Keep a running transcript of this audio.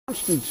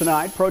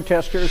Tonight,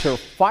 protesters are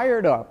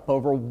fired up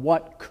over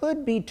what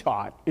could be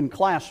taught in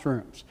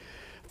classrooms.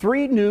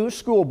 3 new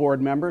school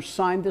board members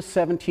signed the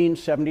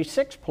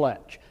 1776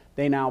 pledge.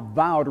 They now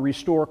vow to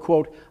restore,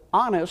 quote,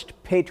 honest,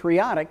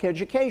 patriotic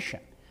education.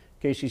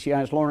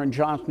 KCCI's Lauren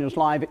Johnston is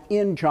live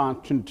in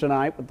Johnston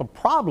tonight with the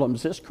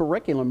problems this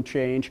curriculum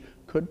change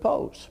could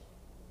pose.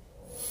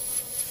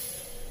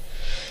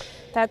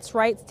 That's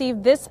right,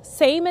 Steve. This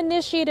same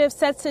initiative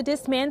sets to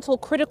dismantle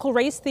critical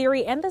race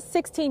theory and the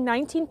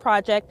 1619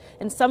 Project,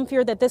 and some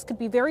fear that this could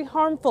be very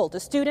harmful to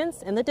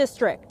students in the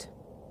district.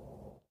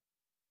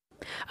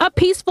 A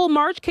peaceful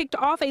march kicked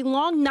off a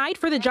long night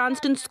for the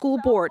Johnston School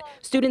Board.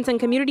 Students and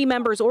community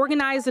members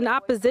organized in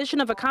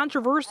opposition of a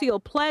controversial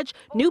pledge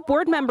new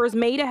board members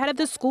made ahead of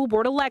the school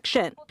board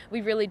election.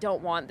 We really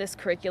don't want this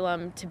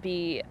curriculum to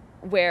be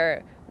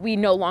where we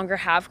no longer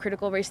have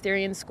critical race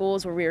theory in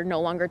schools, where we are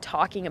no longer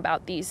talking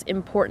about these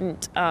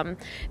important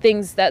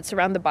things that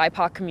surround the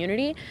BIPOC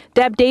community.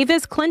 Deb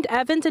Davis, Clint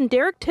Evans, and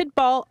Derek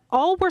Tidball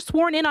all were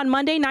sworn in on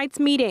Monday night's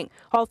meeting.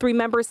 All 3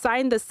 members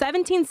signed the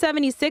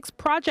 1776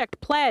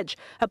 Project Pledge,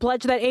 a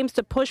pledge that aims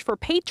to push for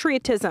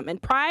patriotism and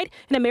pride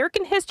in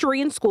American history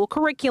in school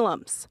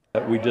curriculums.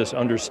 We just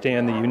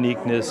understand the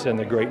uniqueness and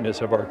the greatness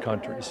of our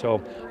country.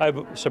 So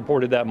I've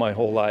supported that my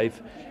whole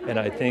life, and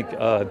I think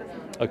a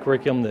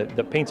curriculum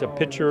that paints a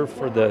picture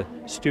for the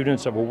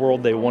students of a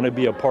world they want to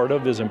be a part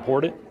of is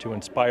important to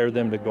inspire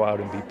them to go out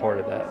and be part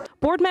of that.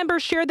 Board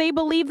members share they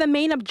believe the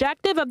main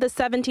objective of the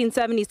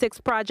 1776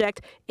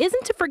 Project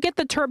isn't to forget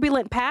the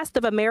turbulent past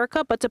of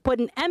America, but to put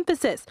an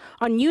emphasis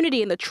on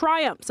unity and the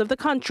triumphs of the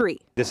country.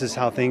 This is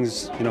how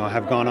things,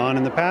 have gone on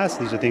in the past.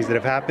 These are things that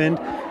have happened.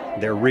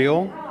 They're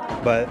real,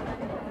 but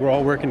we're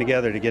all working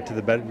together to get to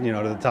the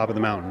to the top of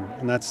the mountain,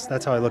 and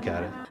that's how I look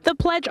at it. The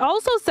pledge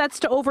also sets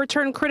to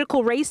overturn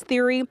critical race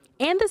theory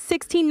and the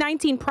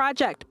 1619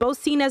 Project, both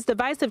seen as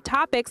divisive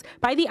topics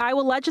by the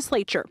Iowa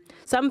legislature.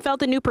 Some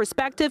felt a new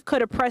perspective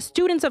could oppress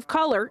students of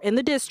color in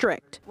the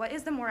district. What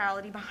is the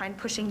morality behind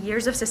pushing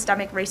years of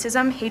systemic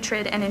racism,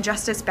 hatred, and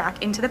injustice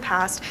back into the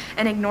past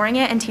and ignoring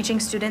it and teaching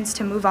students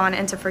to move on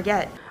and to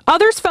forget?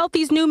 Others felt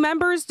these new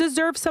members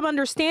deserve some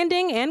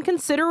understanding and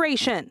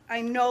consideration.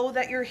 I know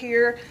that you're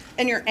here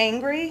and you're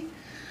angry.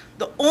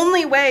 The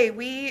only way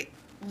we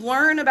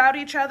learn about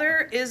each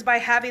other is by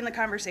having the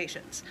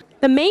conversations.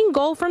 The main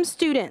goal from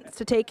students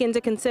to take into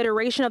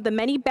consideration of the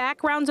many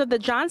backgrounds of the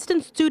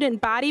Johnston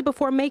student body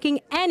before making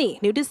any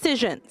new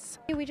decisions.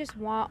 We just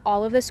want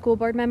all of the school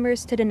board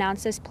members to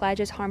denounce this pledge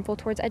as harmful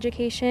towards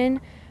education.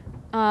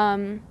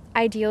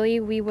 Ideally,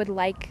 we would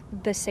like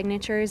the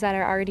signatures that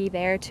are already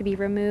there to be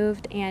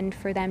removed and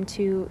for them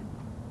to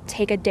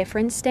take a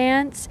different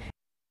stance.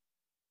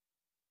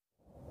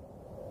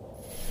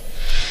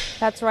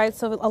 That's right.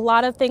 So a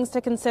lot of things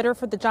to consider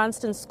for the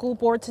Johnston School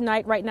Board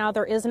tonight. Right now,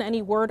 there isn't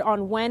any word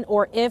on when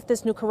or if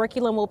this new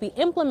curriculum will be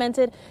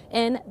implemented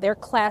in their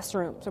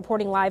classrooms.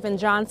 Reporting live in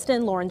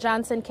Johnston, Lauren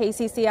Johnson,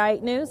 KCCI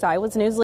 8 News, Iowa's News.